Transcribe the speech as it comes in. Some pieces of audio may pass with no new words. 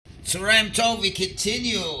Tzaraim Tov, we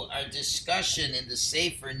continue our discussion in the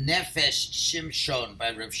Sefer Nefesh Shimshon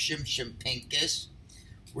by Rav Shimshon Pincus.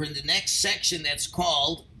 We're in the next section that's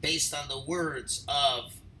called, based on the words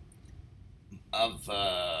of Matovu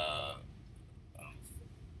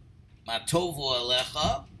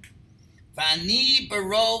Alecha, Vani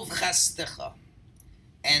Barov Chastecha,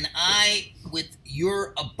 and I with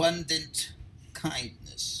your abundant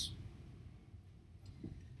kindness.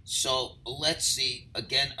 So let's see,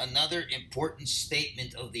 again, another important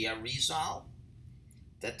statement of the Arizal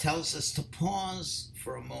that tells us to pause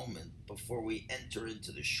for a moment before we enter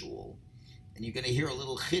into the Shul. And you're going to hear a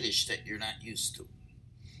little chiddush that you're not used to.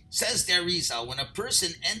 Says the Arizal, when a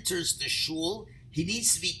person enters the Shul, he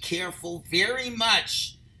needs to be careful very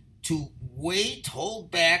much to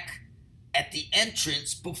hold back at the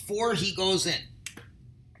entrance before he goes in.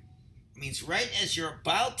 Means right as you're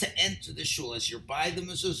about to enter the shul, as you're by the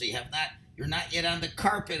mezuzah, you're not yet on the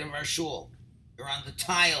carpet of our shul. You're on the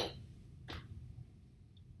tile.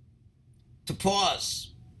 To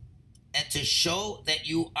pause and to show that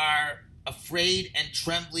you are afraid and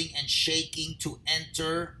trembling and shaking to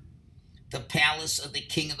enter the palace of the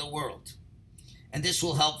King of the world. And this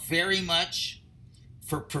will help very much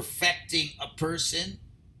for perfecting a person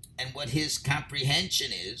and what his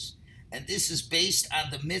comprehension is. And this is based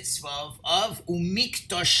on the mitzvah of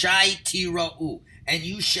umikdoshai tira'u, and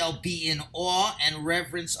you shall be in awe and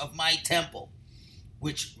reverence of my temple,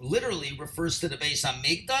 which literally refers to the Beis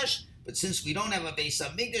HaMikdash, but since we don't have a Beis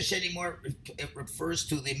HaMikdash anymore, it refers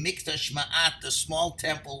to the Mikdash Ma'at, the small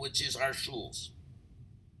temple, which is our shuls.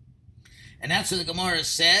 And that's what the Gemara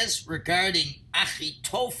says regarding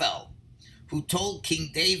Achitofel, who told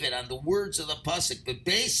King David on the words of the pasuk,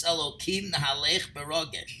 Bebeis Elokim nahalech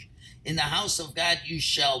berogesh. In the house of God you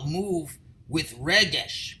shall move with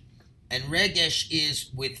regesh. And regesh is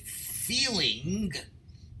with feeling.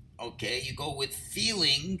 Okay, you go with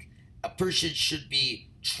feeling. A person should be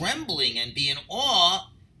trembling and be in awe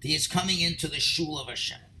that he is coming into the shul of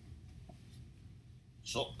Hashem.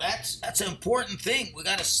 So that's an important thing. We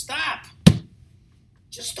got to stop.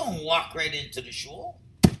 Just don't walk right into the shul.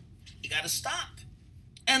 You got to stop.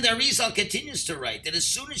 And the Arizal continues to write that as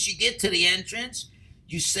soon as you get to the entrance,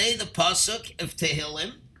 you say the pasuk of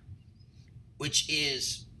Tehillim, which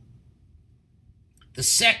is the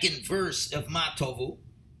second verse of Matovu.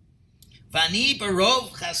 Vani barov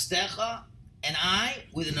chastecha, and I,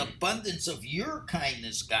 with an abundance of your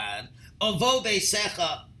kindness, God, avo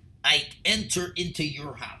beisecha, I enter into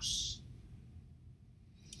your house.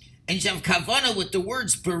 And you have kavana with the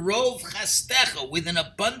words barov chastecha, with an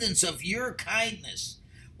abundance of your kindness,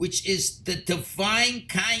 which is the divine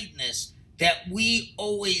kindness that we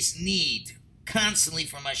always need constantly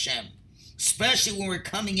from Hashem, especially when we're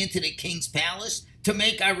coming into the king's palace to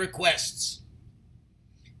make our requests.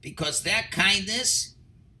 Because that kindness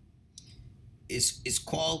is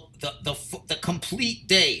called the complete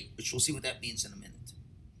day, which we'll see what that means in a minute.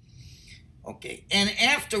 Okay, and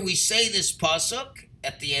after we say this pasuk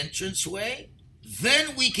at the entranceway,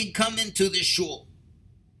 then we can come into the shul.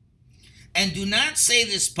 And do not say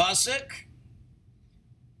this pasuk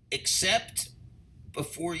except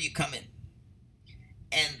before you come in.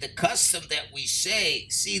 And the custom that we see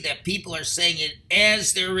that people are saying it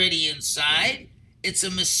as they're already inside, it's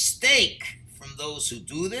a mistake from those who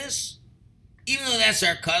do this, even though that's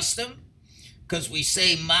our custom, because we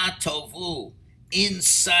say ma tovu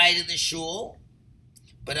inside of the shul,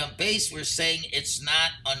 but on base we're saying it's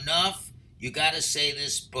not enough. You got to say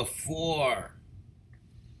this before.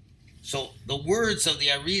 So the words of the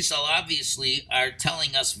Arizal obviously are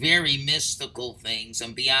telling us very mystical things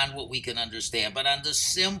and beyond what we can understand. But on the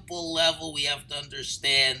simple level, we have to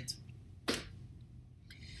understand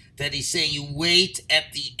that he's saying you wait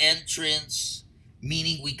at the entrance,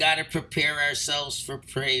 meaning we got to prepare ourselves for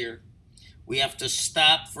prayer. We have to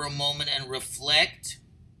stop for a moment and reflect.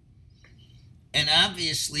 And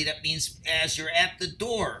obviously that means as you're at the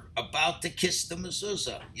door, about to kiss the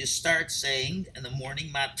mezuzah, you start saying in the morning,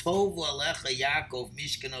 Matov Alecha Yaakov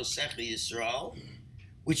Mishkan Osecha Yisrael,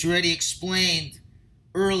 which we already explained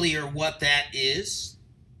earlier what that is.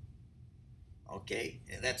 Okay,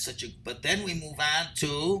 that's but then we move on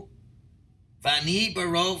to Vani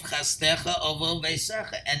Barov Chastecha Ovo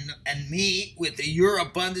Veisecha, and me, with your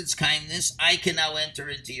abundance kindness, I can now enter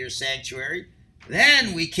into your sanctuary.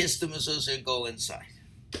 Then we kiss the mezuzah and go inside.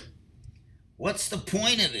 What's the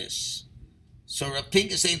point of this? So Rav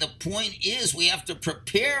Pink is saying the point is we have to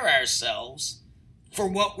prepare ourselves for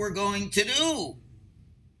what we're going to do.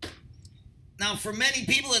 Now, for many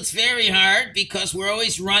people, it's very hard because we're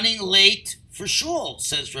always running late for shul,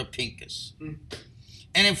 says Rav Pincus.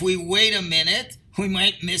 And if we wait a minute, we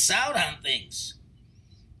might miss out on things.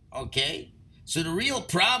 Okay? So the real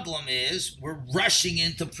problem is we're rushing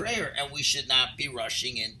into prayer, and we should not be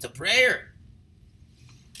rushing into prayer.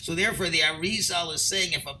 So therefore, the Arizal is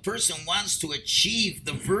saying if a person wants to achieve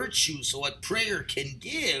the virtues of what prayer can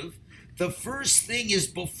give, the first thing is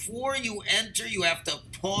before you enter, you have to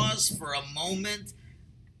pause for a moment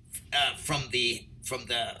from the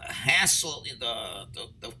hassle,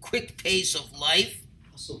 the quick pace of life,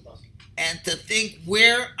 and to think,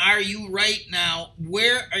 where are you right now?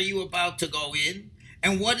 Where are you about to go in?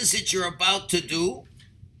 And what is it you're about to do?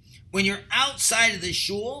 When you're outside of the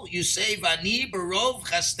shul, you say, Vani barov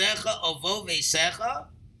chastecha ovo veisecha.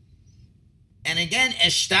 And again,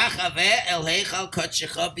 Eshtachaveh el heichal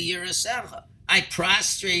kodshecha b'yirasecha. I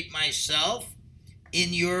prostrate myself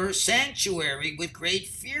in your sanctuary with great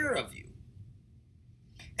fear of you.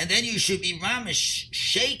 And then you should be mamish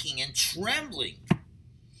shaking and trembling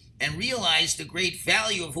and realize the great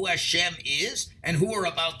value of who Hashem is and who we're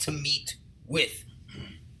about to meet with.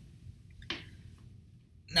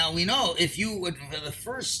 Now we know if you would for the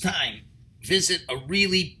first time visit a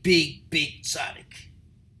really big tzaddik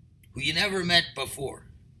who you never met before,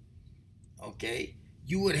 okay,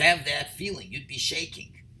 you would have that feeling. You'd be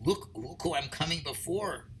shaking. Look who I'm coming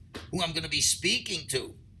before, who I'm going to be speaking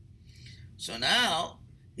to. So now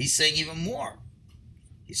he's saying even more.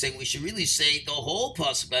 He's saying we should really say the whole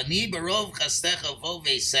pasuk, Ani barov chastecha vo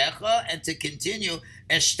veisecha, and to continue,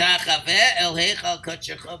 Eshtachaveh el heichal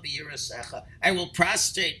kodshecha b'yirasecha. I will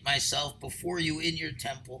prostrate myself before you in your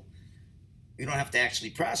temple. You don't have to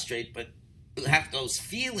actually prostrate, but you have those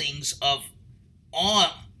feelings of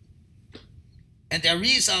awe. And the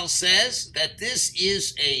Arizal says that this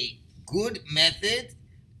is a good method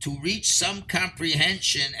to reach some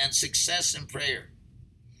comprehension and success in prayer.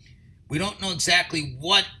 We don't know exactly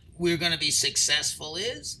what we're going to be successful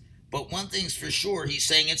is, but one thing's for sure, he's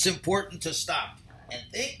saying it's important to stop and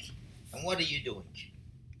think, and what are you doing?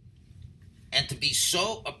 And to be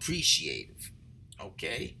so appreciative,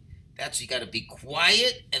 okay? That's, you got to be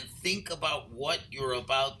quiet and think about what you're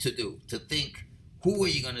about to do. To think, who are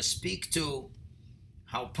you going to speak to,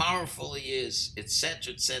 how powerful he is,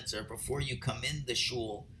 etc., before you come in the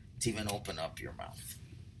shul to even open up your mouth.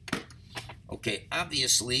 Okay,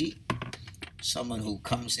 obviously, someone who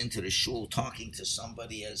comes into the shul talking to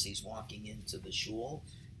somebody as he's walking into the shul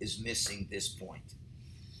is missing this point.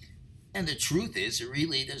 And the truth is,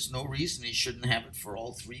 really, there's no reason he shouldn't have it for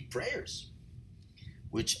all three prayers,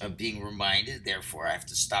 which are being reminded, therefore I have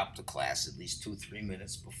to stop the class at least 2-3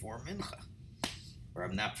 minutes before mincha, or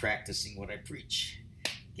I'm not practicing what I preach.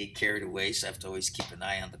 Get carried away, so I have to always keep an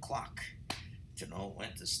eye on the clock to know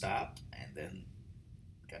when to stop, and then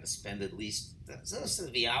got to spend at least, that's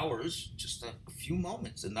the hours, just a few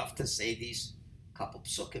moments, enough to say these couple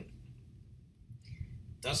psukim.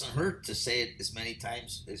 Doesn't hurt to say it as many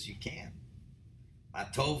times as you can.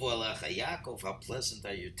 Matovu alecha Yaakov, how pleasant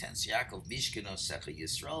are your tents, Yaakov, Mishkenosecha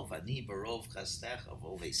Yisrael, Vani barov chastecha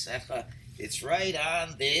voveisecha. It's right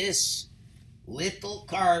on this little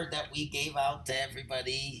card that we gave out to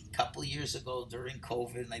everybody a couple years ago during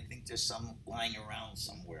COVID, and I think there's some lying around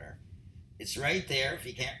somewhere. It's right there. If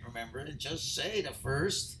you can't remember it, just say the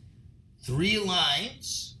first 3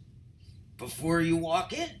 lines before you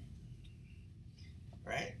walk in.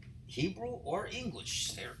 Right? Hebrew or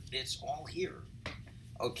English. There, it's all here.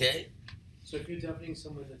 Okay? So if you're davening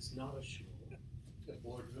somewhere that's not a shul, a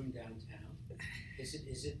boardroom downtown, is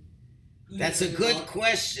it? That's a good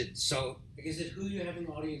question. So, is it who you're having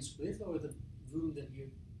audience with, or the room that you're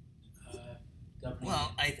davening?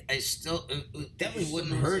 Well, I still definitely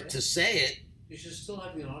wouldn't hurt to say it. You should still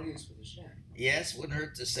have an audience with Hashem. Yes, wouldn't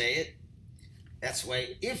hurt to say it. That's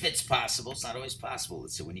why, if it's possible, it's not always possible.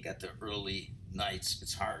 So when you got the early nights,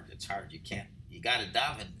 it's hard. You can't. You got to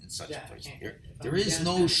daven in such a place. There is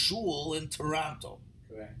no shul in Toronto.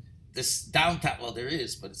 Correct. This downtown, well, there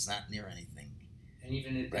is, but it's not near anything. And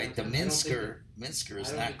even in right, the Minsker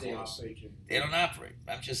is not close. They don't operate.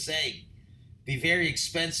 I'm just saying, be very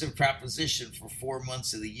expensive proposition for 4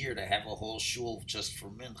 months of the year to have a whole shul just for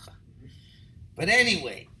mincha. Mm-hmm. But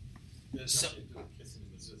anyway, so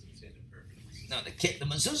no, the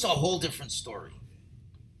mezuzah is a whole different story.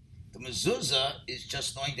 The mezuzah is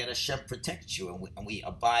just knowing that Hashem protects you, and we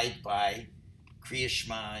abide by Kriya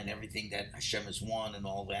Shema and everything that Hashem is one and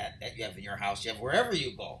all that you have in your house, you have wherever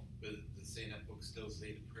you go. But the same book still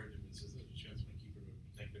say the prayer to mezuzah, Hashem's going to keep her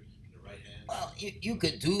protected in the right hand. Well, you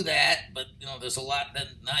could do that, but there's a lot. Then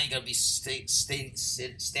now you got to be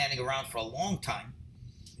standing around for a long time.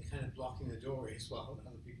 You're kind of blocking the doorway as well.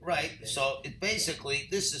 Right. So it basically,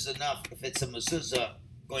 this is enough. If it's a mezuzah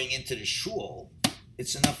going into the shul,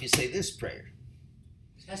 it's enough you say this prayer.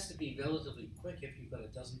 It has to be relatively quick if you've got a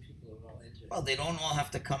dozen people who are all entering. Well, they don't all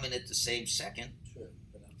have to come in at the same second. True,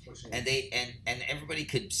 but unfortunately, And everybody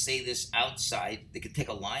could say this outside. They could take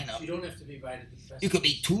a lineup. you don't have to be right at the press. You could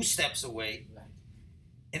be 2 steps away. Right.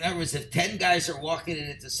 In other words, if 10 guys are walking in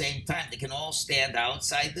at the same time, they can all stand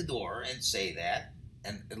outside the door and say that,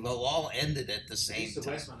 and they'll all end it at the same East to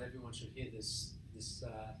time. West, not everyone should hear this It's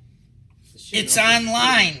shit on the-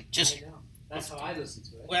 online. Just I know. That's how I listen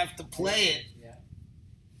to it. we have to play it. Yeah.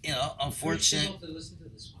 You know, We unfortunate. should to listen to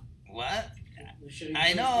this one. What? We should I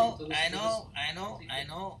encourage know, people to I listen to this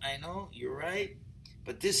know, one. I know. You're right,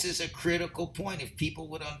 but this is a critical point. If people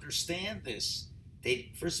would understand this,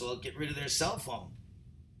 they first of all get rid of their cell phone,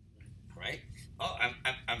 right? Oh,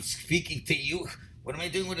 I'm speaking to you. What am I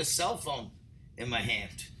doing with a cell phone in my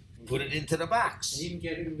hand? Put it into the box. And even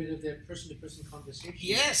getting rid of their person-to-person conversation.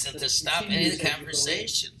 Yes, and that to stop any continues of the as you go in.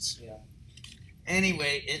 conversations. Yeah.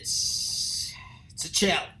 Anyway, it's a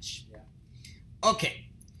challenge. Yeah. Okay,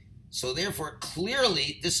 so therefore,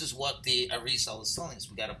 clearly, this is what the Arizal is telling us.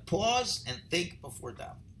 We got to pause and think before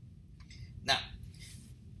down. Now,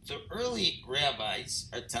 the early rabbis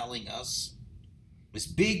are telling us this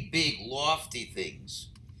big, lofty things,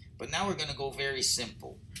 but now we're going to go very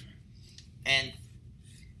simple. And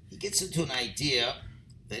he gets into an idea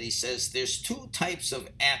that he says there's 2 types of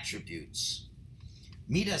attributes.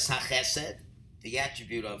 Midas HaChesed, the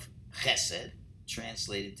attribute of chesed,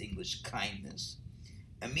 translated to English kindness,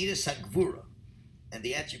 and Midas HaGvura, and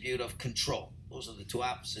the attribute of control. Those are the 2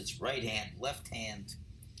 opposites, right hand, left hand.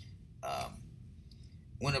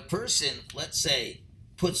 When a person, let's say,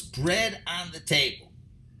 puts bread on the table,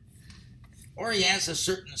 or he has a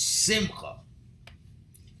certain simcha,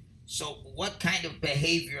 so what kind of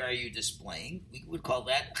behavior are you displaying? We would call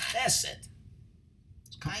that chesed.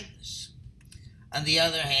 It's kindness. On the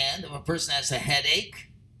other hand, if a person has a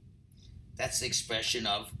headache, that's the expression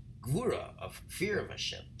of gvura, of fear of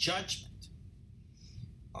Hashem, judgment.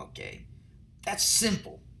 Okay. That's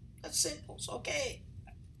simple. It's okay.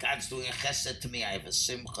 God's doing a chesed to me. I have a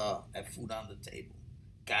simcha. I have food on the table.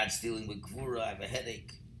 God's dealing with gvura. I have a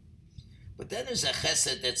headache. But then there's a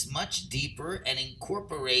chesed that's much deeper and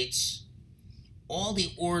incorporates all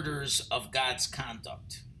the orders of God's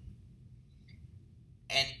conduct.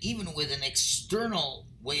 And even with an external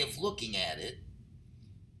way of looking at it,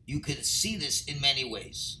 you could see this in many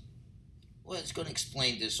ways. Well, it's going to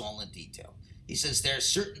explain this all in detail. He says there are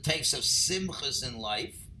certain types of simchas in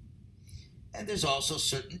life, and there's also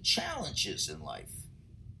certain challenges in life.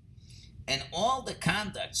 And all the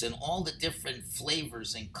conducts and all the different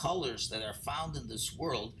flavors and colors that are found in this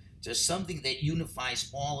world, there's something that unifies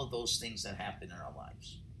all of those things that happen in our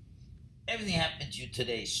lives. Everything happened to you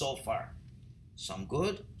today so far. Some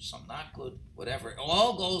good, some not good, whatever. It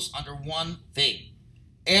all goes under one thing.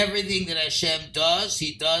 Everything that Hashem does,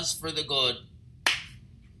 He does for the good.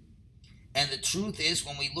 And the truth is,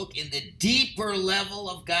 when we look in the deeper level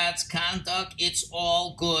of God's conduct, it's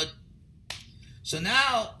all good. So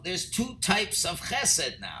now, there's 2 types of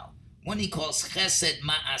chesed now. One he calls chesed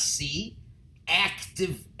ma'asi,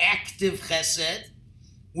 active chesed,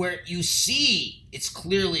 where you see it's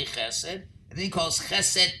clearly chesed. And then he calls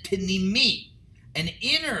chesed pinimi, an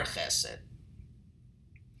inner chesed.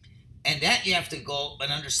 And that you have to go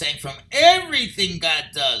and understand from everything God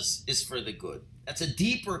does is for the good. That's a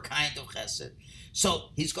deeper kind of chesed. So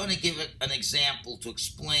he's going to give an example to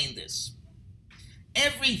explain this.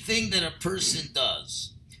 Everything that a person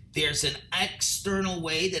does, there's an external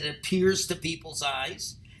way that appears to people's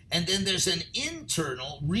eyes, and then there's an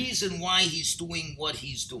internal reason why he's doing what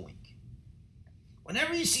he's doing.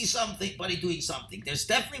 Whenever you see somebody doing something, there's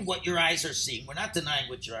definitely what your eyes are seeing. We're not denying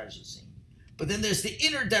what your eyes are seeing. But then there's the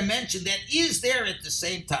inner dimension that is there at the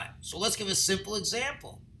same time. So let's give a simple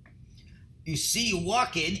example. You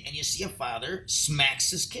walk in and you see a father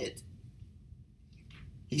smacks his kid.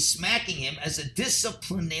 He's smacking him as a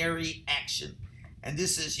disciplinary action. And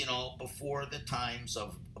this is, before the times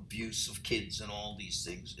of abuse of kids and all these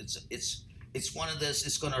things. It's one of those,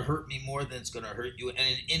 it's going to hurt me more than it's going to hurt you.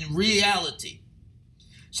 And in reality,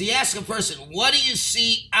 so you ask a person, what do you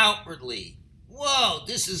see outwardly? Whoa,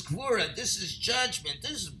 this is gvura, this is judgment,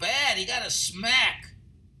 this is bad, he got a smack.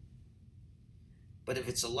 But if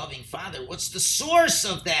it's a loving father, what's the source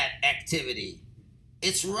of that activity?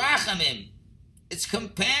 It's rachamim. It's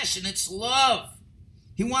compassion. It's love.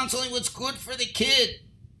 He wants only what's good for the kid.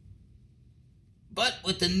 But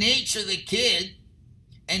with the nature of the kid,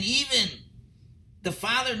 and even the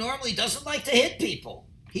father normally doesn't like to hit people.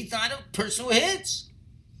 He's not a person who hits.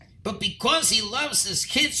 But because he loves his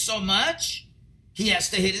kid so much, he has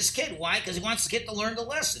to hit his kid. Why? Because he wants the kid to learn the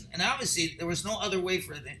lesson. And obviously, there was no other way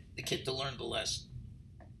for the kid to learn the lesson.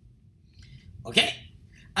 Okay?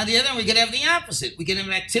 On the other hand, we can have the opposite. We can have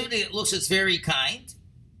an activity that looks it's very kind,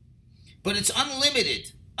 but it's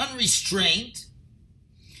unlimited, unrestrained.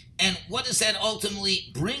 And what does that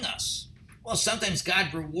ultimately bring us? Well, sometimes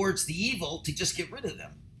God rewards the evil to just get rid of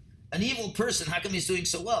them. An evil person, how come he's doing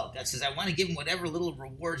so well? God says, I want to give him whatever little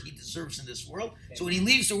reward he deserves in this world. So when he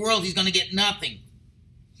leaves the world, he's going to get nothing.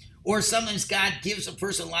 Or sometimes God gives a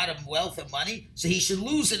person a lot of wealth and money, so he should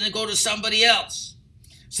lose it and go to somebody else.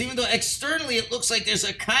 So even though externally it looks like there's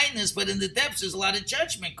a kindness, but in the depths there's a lot of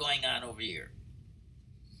judgment going on over here.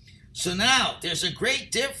 So now there's a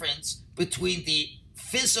great difference between the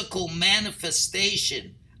physical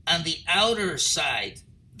manifestation on the outer side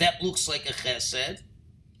that looks like a chesed,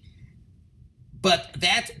 but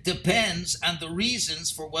that depends on the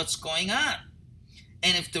reasons for what's going on.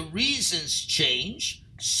 And if the reasons change,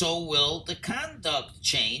 so will the conduct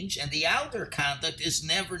change, and the outer conduct is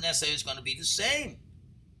never necessarily going to be the same.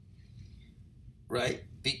 Right?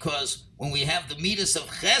 Because when we have the midas of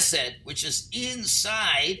chesed, which is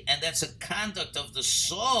inside, and that's a conduct of the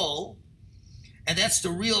soul, and that's the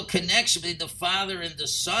real connection between the Father and the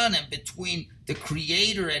Son, and between the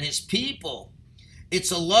Creator and His people.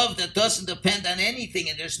 It's a love that doesn't depend on anything,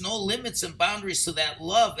 and there's no limits and boundaries to that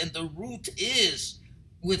love, and the root is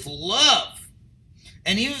with love.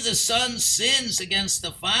 And even if the Son sins against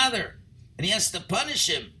the Father, and he has to punish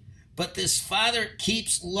him, but this father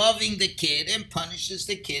keeps loving the kid and punishes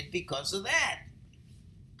the kid because of that.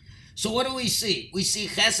 So what do we see? We see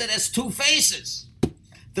chesed as two faces.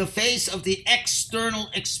 The face of the external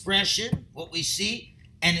expression, what we see,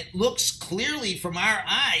 and it looks clearly from our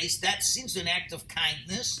eyes, that seems an act of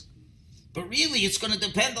kindness. But really, it's going to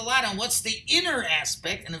depend a lot on what's the inner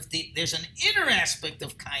aspect. And if there's an inner aspect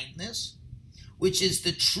of kindness, which is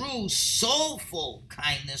the true soulful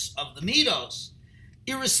kindness of the midos,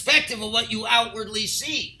 irrespective of what you outwardly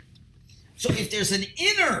see. So if there's an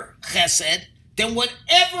inner chesed, then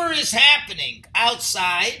whatever is happening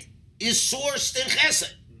outside is sourced in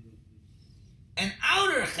chesed. And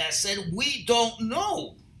outer chesed, we don't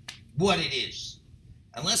know what it is,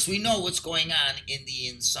 unless we know what's going on in the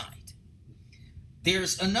inside.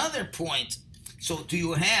 There's another point. So do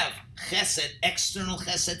you have chesed, external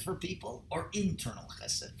chesed for people, or internal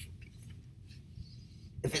chesed for people?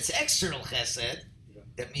 If it's external chesed,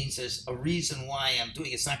 that means there's a reason why I'm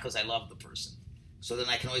doing it. It's not because I love the person. So then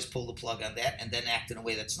I can always pull the plug on that and then act in a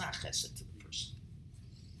way that's not chesed to the person.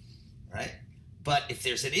 Right? But if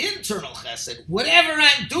there's an internal chesed, whatever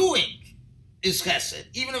I'm doing is chesed,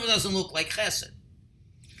 even if it doesn't look like chesed.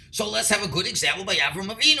 So let's have a good example by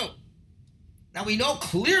Avram Avinu. Now we know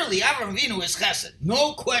clearly Avram Avinu is chesed.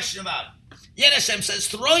 No question about it. Yet Hashem says,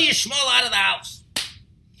 throw Yishmael out of the house.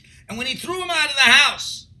 And when he threw him out of the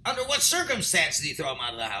house, under what circumstance did he throw him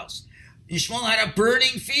out of the house? Yishmael had a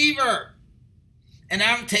burning fever. And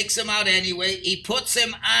Avram takes him out anyway. He puts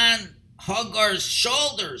him on Hagar's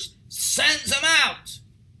shoulders, sends him out.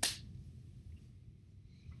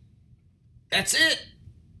 That's it.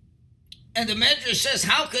 And the Medrash says,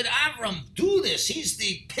 how could Avram do this? He's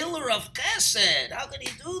the pillar of chesed. How could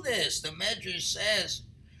he do this? The Medrash says,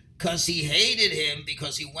 because he hated him,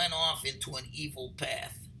 because he went off into an evil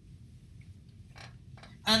path.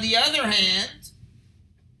 On the other hand,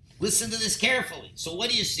 listen to this carefully. So what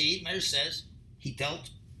do you see? Medrash says, he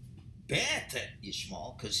dealt bad to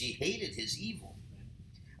Yishmael because he hated his evil.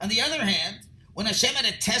 On the other hand, when Hashem had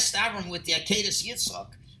to test Avram with the Akedas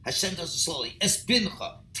Yitzchak, Hashem does it slowly. Es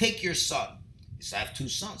bincha, take your son. He said, I have two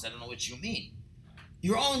sons. I don't know what you mean.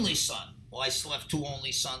 Your only son. Well, I still have two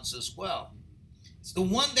only sons as well. It's the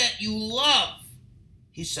one that you love.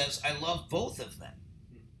 He says, I love both of them.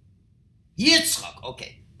 Yitzchak.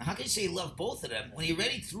 Okay. Now, how can you say he loved both of them when he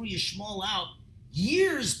already threw Yishmael out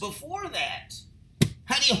years before that?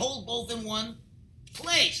 How do you hold both in one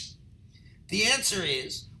place? The answer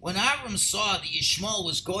is, when Avram saw that Yishmael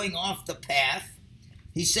was going off the path,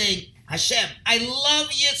 he's saying, Hashem, I love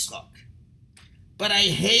Yitzchak, but I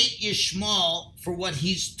hate Yishmael for what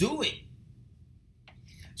he's doing.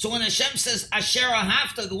 So when Hashem says, Asher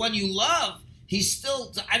Ahavta, the one you love, he's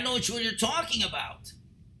still, I don't know what you're talking about.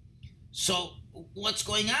 So what's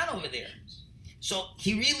going on over there? So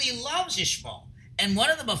he really loves Yishmael. And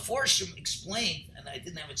one of the Meforshim explained, and I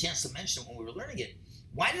didn't have a chance to mention it when we were learning it,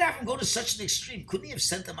 why did Avram go to such an extreme? Couldn't he have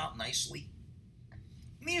sent them out nicely?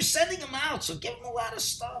 I mean, you're sending them out, so give them a lot of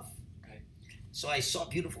stuff. Okay. So I saw a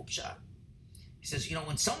beautiful shot. He says,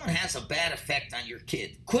 when someone has a bad effect on your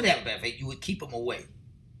kid, could have a bad effect, you would keep them away.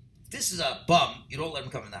 If this is a bum, you don't let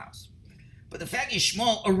him come in the house. But the fact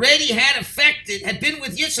Yishmael already had been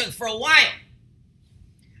with Yitzchak for a while.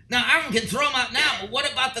 Now, Aaron can throw him out now, but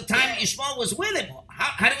what about the time Yishmael was with him?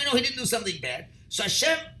 How do we know he didn't do something bad? So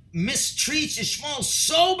Hashem mistreats Yishmael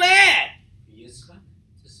so bad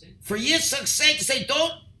for Yitzchak's sake to say,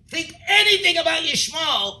 don't think anything about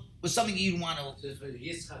Yishmael was something you'd want to.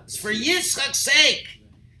 It's for Yitzchak's sake,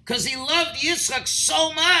 because he loved Yitzchak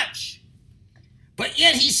so much, but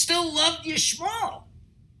yet he still loved Yishmael.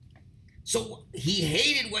 So he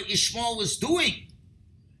hated what Yishmael was doing,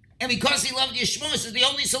 and because he loved Yishmael, so the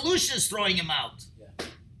only solution is throwing him out. Yeah.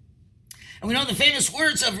 And we know the famous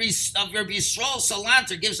words of Rabbi Yisrael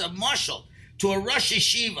Salanter gives a mashal to a Rosh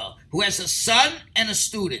Yeshiva who has a son and a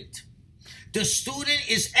student. The student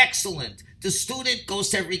is excellent. The student goes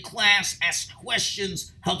to every class, asks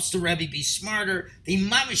questions, helps the Rebbe be smarter. The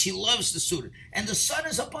mamish, he loves the student. And the son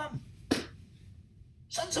is a bum.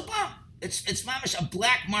 Son's a bum. It's mamish, a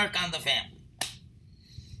black mark on the family.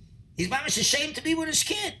 He's mamish ashamed to be with his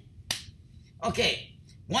kid. Okay,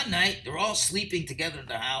 one night, they're all sleeping together in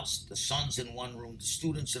the house. The son's in one room, the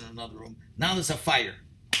student's in another room. Now there's a fire.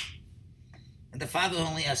 And the father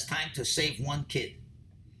only has time to save one kid.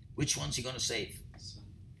 Which one's he going to save?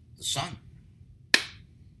 The son.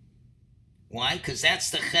 Why? Because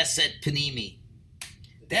that's the chesed panimi.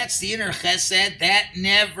 That's the inner chesed. That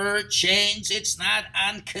never changes. It's not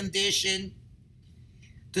on condition.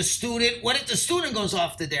 The student, what if the student goes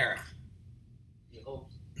off the derech? You hope.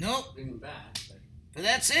 Nope. Bring him back. But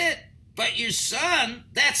that's it. But your son,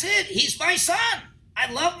 that's it. He's my son. I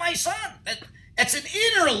love my son. That's an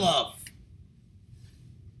inner love.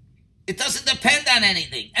 It doesn't depend on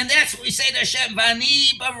anything. And that's what we say to Hashem,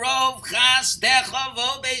 Vani barov chasdecha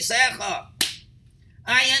vo beisecha.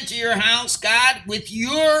 I enter your house, God, with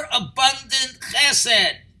your abundant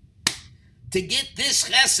chesed. To get this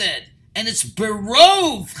chesed, and it's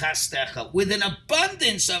barov chasdecha, with an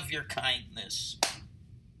abundance of your kindness.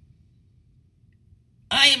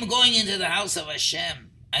 I am going into the house of Hashem.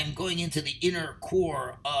 I'm going into the inner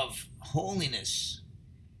core of holiness,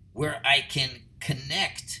 where I can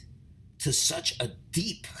connect to such a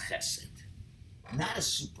deep chesed, not a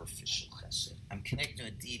superficial chesed. I'm connecting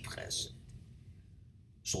to a deep chesed.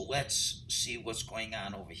 So let's see what's going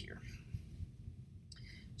on over here.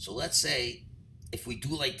 So let's say, if we do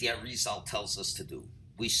like the Arizal tells us to do,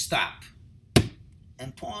 we stop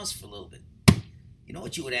and pause for a little bit. You know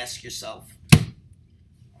what you would ask yourself?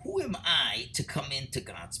 Who am I to come into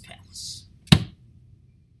God's palace?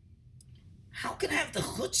 How can I have the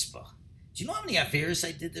chutzpah? Do you know how many averes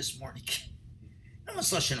I did this morning? You know how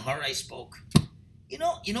much Lashon Hara I spoke? You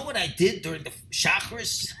know what I did during the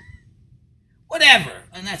Shacharis? Whatever.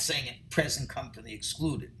 I'm not saying it, present company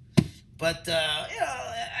excluded. But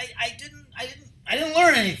I didn't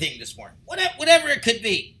learn anything this morning. Whatever it could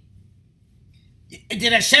be.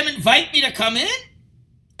 Did Hashem invite me to come in?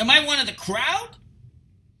 Am I one of the crowd?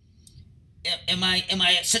 Am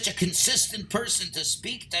I such a consistent person to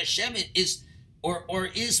speak to Hashem? Or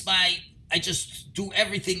is I just do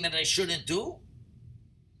everything that I shouldn't do?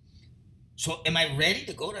 So am I ready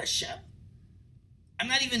to go to Hashem? I'm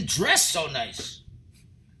not even dressed so nice.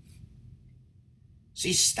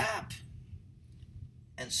 See, stop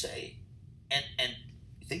and say, and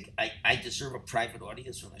you think I deserve a private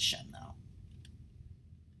audience with Hashem now?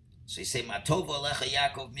 So you say, Matova Alecha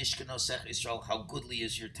Yaakov Mishkanosech Yisrael, how goodly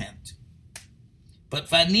is your tent. But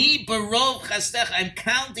Vani Barov Chastech, I'm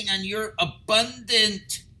counting on your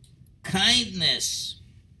abundant kindness.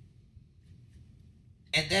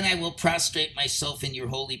 And then I will prostrate myself in your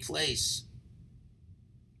holy place.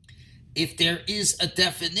 If there is a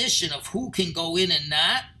definition of who can go in and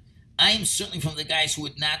not, I am certainly from the guys who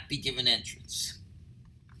would not be given entrance.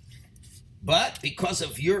 But because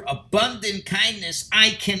of your abundant kindness,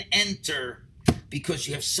 I can enter because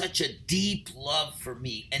you have such a deep love for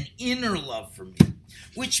me, an inner love for me.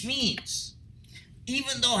 Which means,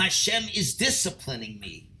 even though Hashem is disciplining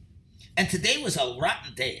me, and today was a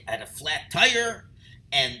rotten day. I had a flat tire,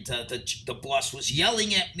 and the boss was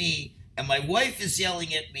yelling at me, and my wife is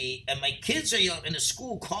yelling at me, and my kids are yelling, and the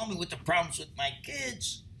school called me with the problems with my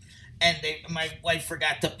kids, and my wife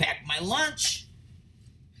forgot to pack my lunch.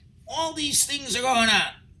 All these things are going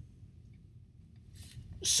on.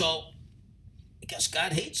 So, I guess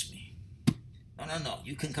God hates me. No,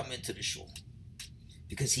 you can come into the shul.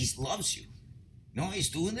 Because he loves you. You know why he's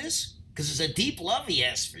doing this? Because there's a deep love he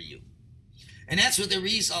has for you. And that's what the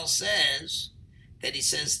Rizal says, that he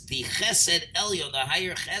says the chesed elyon, the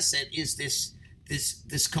higher chesed, is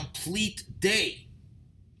this complete day.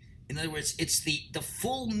 In other words, it's the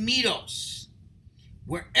full midos.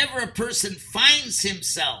 Wherever a person finds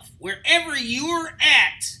himself, wherever you're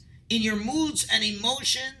at in your moods and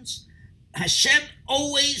emotions, Hashem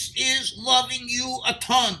always is loving you a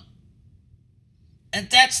ton. And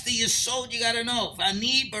that's the yesod you gotta know.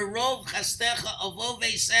 V'ani barov chastecha avo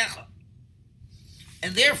veisecha.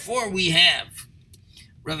 And therefore we have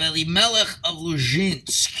Rav Elimelech of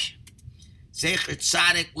Luzhinsk, Zecher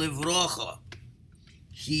Tzaddik Livrocha.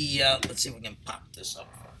 He, let's see if we can pop this up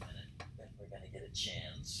for a minute, if we're going to get a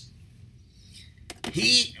chance.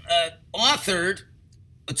 He authored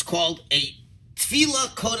what's called a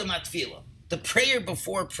Tefillah Kodem HaTefillah, the prayer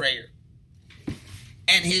before prayer.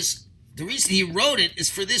 And the reason he wrote it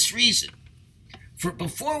is for this reason. For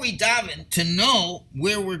before we daven, to know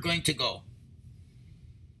where we're going to go,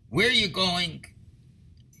 where you're going,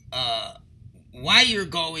 why you're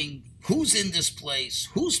going, who's in this place,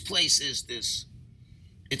 whose place is this.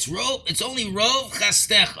 It's only Rov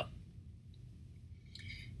Chastecha.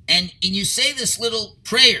 And you say this little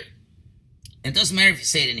prayer. It doesn't matter if you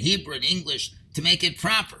say it in Hebrew, in English, to make it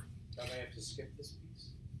proper. Do I have to skip this piece?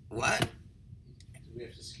 What? Do we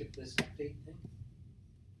have to skip this update thing?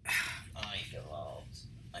 I get old.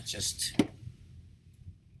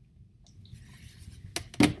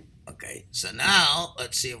 Okay, so now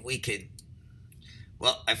let's see if we can.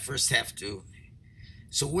 Well, I first have to.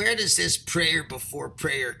 So where does this prayer before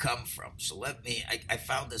prayer come from? So I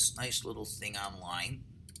found this nice little thing online.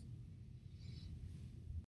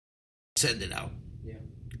 Send it out. Yeah.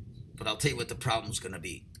 But I'll tell you what the problem's going to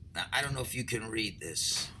be. Now, I don't know if you can read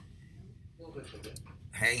this. A little bit.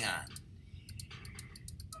 Hang on.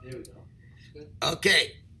 There we go. Good.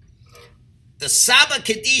 Okay. The Saba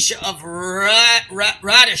Kadisha of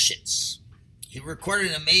Radishitz. He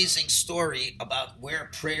recorded an amazing story about where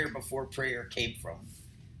prayer before prayer came from.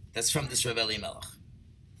 That's from this Rav Elimelech.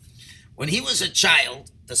 When he was a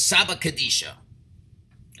child, the Saba Kadisha,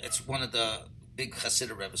 it's one of the big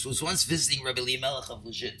Hasidic Rebbes, who was once visiting Rav Elimelech of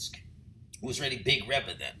Luzhinsk, who was already big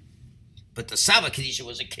Rebbe then. But the Saba Kadisha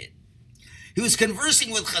was a kid. He was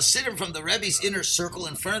conversing with Hasidim from the Rebbe's inner circle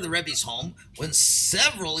in front of the Rebbe's home when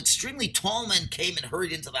several extremely tall men came and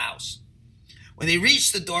hurried into the house. When they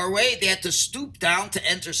reached the doorway, they had to stoop down to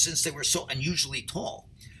enter since they were so unusually tall.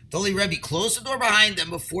 The Holy Rebbe closed the door behind them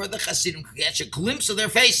before the Hasidim could catch a glimpse of their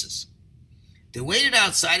faces. They waited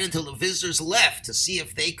outside until the visitors left to see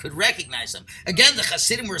if they could recognize them. Again, the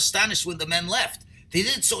Hasidim were astonished when the men left. They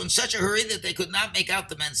did so in such a hurry that they could not make out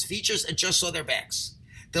the men's features and just saw their backs.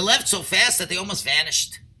 They left so fast that they almost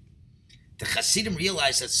vanished. The Hasidim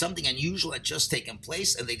realized that something unusual had just taken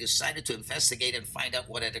place, and they decided to investigate and find out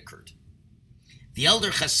what had occurred. The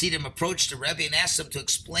elder Hasidim approached the Rebbe and asked him to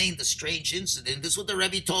explain the strange incident. This is what the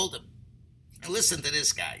Rebbe told him. Now listen to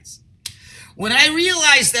this, guys. When I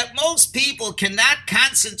realized that most people cannot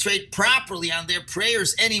concentrate properly on their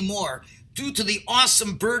prayers anymore due to the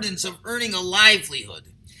awesome burdens of earning a livelihood,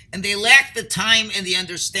 and they lack the time and the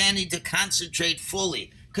understanding to concentrate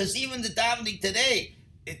fully, because even the davening today,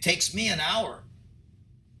 it takes me an hour.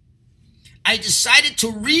 I decided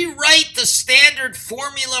to rewrite the standard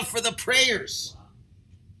formula for the prayers.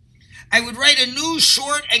 I would write a new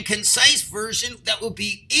short and concise version that would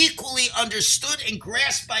be equally understood and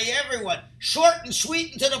grasped by everyone. Short and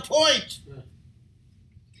sweet and to the point.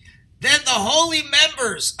 Then the holy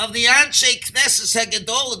members of the Anshe Knesset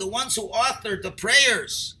Hagedolah, the ones who authored the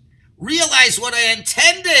prayers, realized what I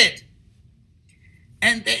intended.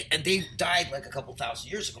 And they died like a couple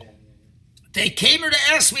thousand years ago. They came here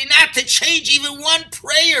to ask me not to change even one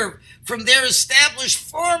prayer from their established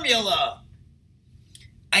formula.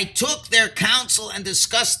 I took their counsel and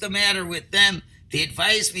discussed the matter with them. They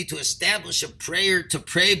advised me to establish a prayer to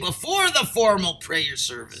pray before the formal prayer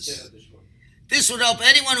service. This would help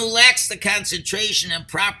anyone who lacks the concentration and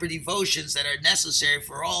proper devotions that are necessary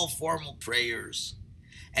for all formal prayers.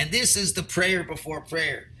 And this is the prayer before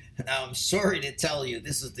prayer. Now, I'm sorry to tell you,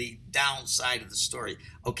 this is the downside of the story.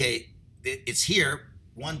 Okay, it's here.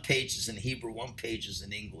 One page is in Hebrew, one page is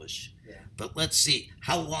in English. Yeah. But let's see,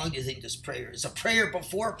 how long do you think this prayer is? A prayer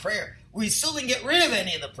before prayer. We still didn't get rid of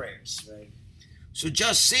any of the prayers. Right. So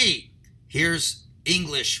just see, here's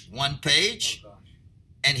English, one page,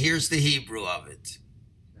 and here's the Hebrew of it.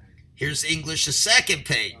 Right. Here's English, the second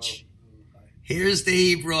page. Here's the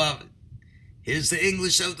Hebrew of it. Here's the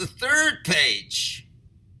English of the third page.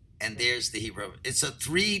 And there's the Hebrew of it. It's a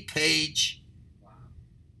 3-page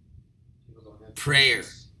prayer.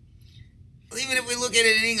 Well, even if we look at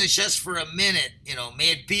it in English just for a minute,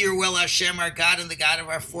 may it be your will, Hashem, our God and the God of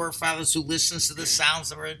our forefathers, who listens to the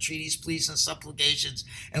sounds of our entreaties, pleas, and supplications,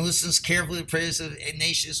 and listens carefully to the prayers of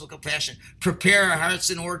nations with compassion. Prepare our hearts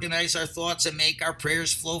and organize our thoughts and make our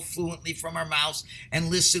prayers flow fluently from our mouths, and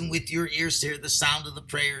listen with your ears to hear the sound of the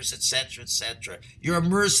prayers, etc., etc. You're a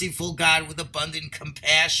merciful God with abundant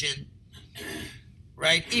compassion.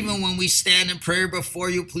 right? Even when we stand in prayer before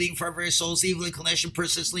you, pleading for our very souls, evil inclination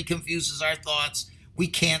persistently confuses our thoughts. We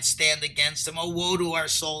can't stand against them. Oh, woe to our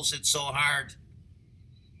souls, it's so hard.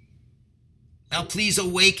 Now please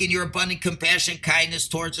awaken your abundant compassion and kindness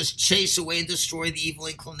towards us, chase away and destroy the evil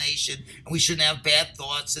inclination, and we shouldn't have bad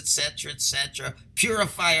thoughts, etc., etc.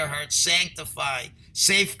 Purify our hearts, sanctify,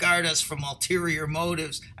 safeguard us from ulterior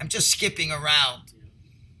motives. I'm just skipping around.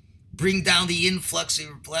 Bring down the influx of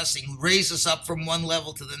your blessing, raise us up from one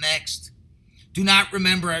level to the next. Do not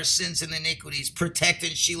remember our sins and iniquities. Protect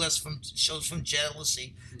and shield us from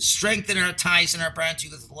jealousy. Strengthen our ties and our bonds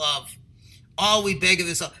with love. All we beg of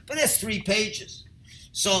this, but that's 3 pages.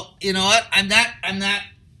 So you know what? I'm not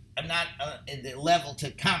in the level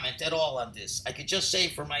to comment at all on this. I could just say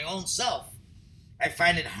for my own self, I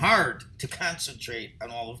find it hard to concentrate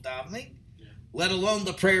on all of davening, let alone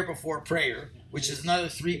the prayer before prayer, which is another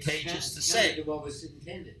 3 pages to say. What was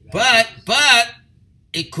intended, right? But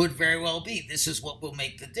it could very well be. This is what will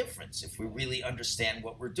make the difference if we really understand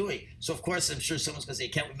what we're doing. So, of course, I'm sure someone's going to say,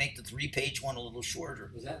 can't we make the 3-page one a little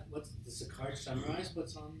shorter? Does the card summarize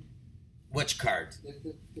what's on? Which card?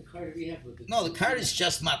 The card we have with the... No, the card is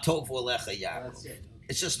just Matovu Alecha Yaakov. That's it. Okay.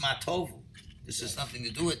 It's just Matovu. This has nothing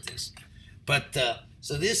to do with this. But,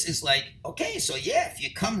 so this is like, okay, so yeah, if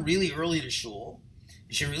you come really early to Shul,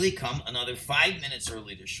 you should really come another 5 minutes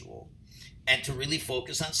early to Shul. And to really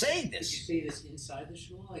focus on saying this. Did you say this inside the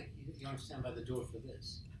shul? Like, you don't stand by the door for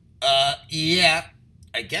this? Yeah,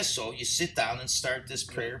 I guess so. You sit down and start this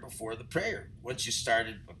prayer before the prayer. Once you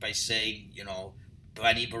started by saying,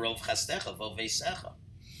 Bani Barov Chastecha Voveisecha.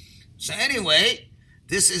 So anyway,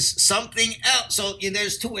 this is something else. So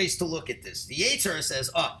there's 2 ways to look at this. The Yetzer says,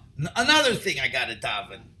 another thing I got to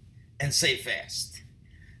daven and say fast.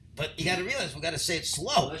 But you got to realize we got to say it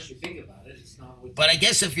slow. Unless you think about it, it's not. But I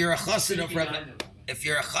guess if you're a chassid of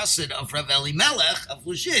Rav Elimelech of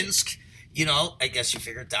Luzhinsk, I guess you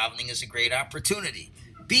figure davening is a great opportunity.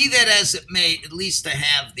 Be that as it may, at least to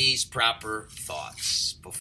have these proper thoughts before.